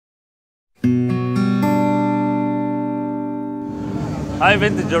Hi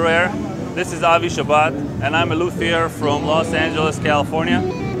Vintage or Rare, this is Avi Shabat and I'm a luthier from Los Angeles, California.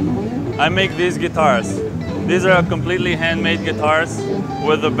 I make these guitars. These are completely handmade guitars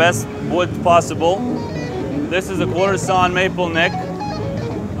with the best wood possible. This is a quarter sawn maple neck,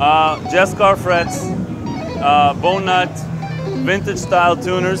 Jescar frets, bone nut, vintage style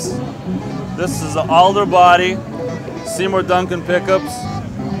tuners. This is an alder body, Seymour Duncan pickups,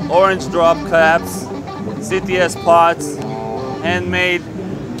 orange drop caps, CTS pots, handmade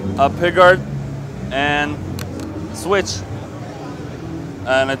pickguard and switch,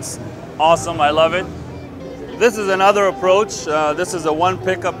 and it's awesome. I love it. This is another approach. This is a one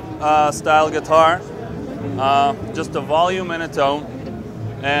pickup style guitar, just a volume and a tone,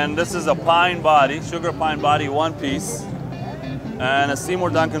 and this is a pine body, sugar pine body, one piece, and a Seymour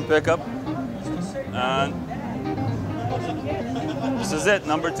Duncan pickup, and this is it,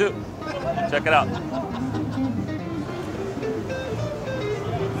 number 2. Check it out.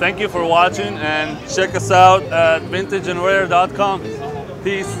 Thank you for watching, and check us out at vintageandrare.com.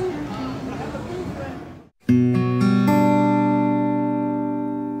 Peace.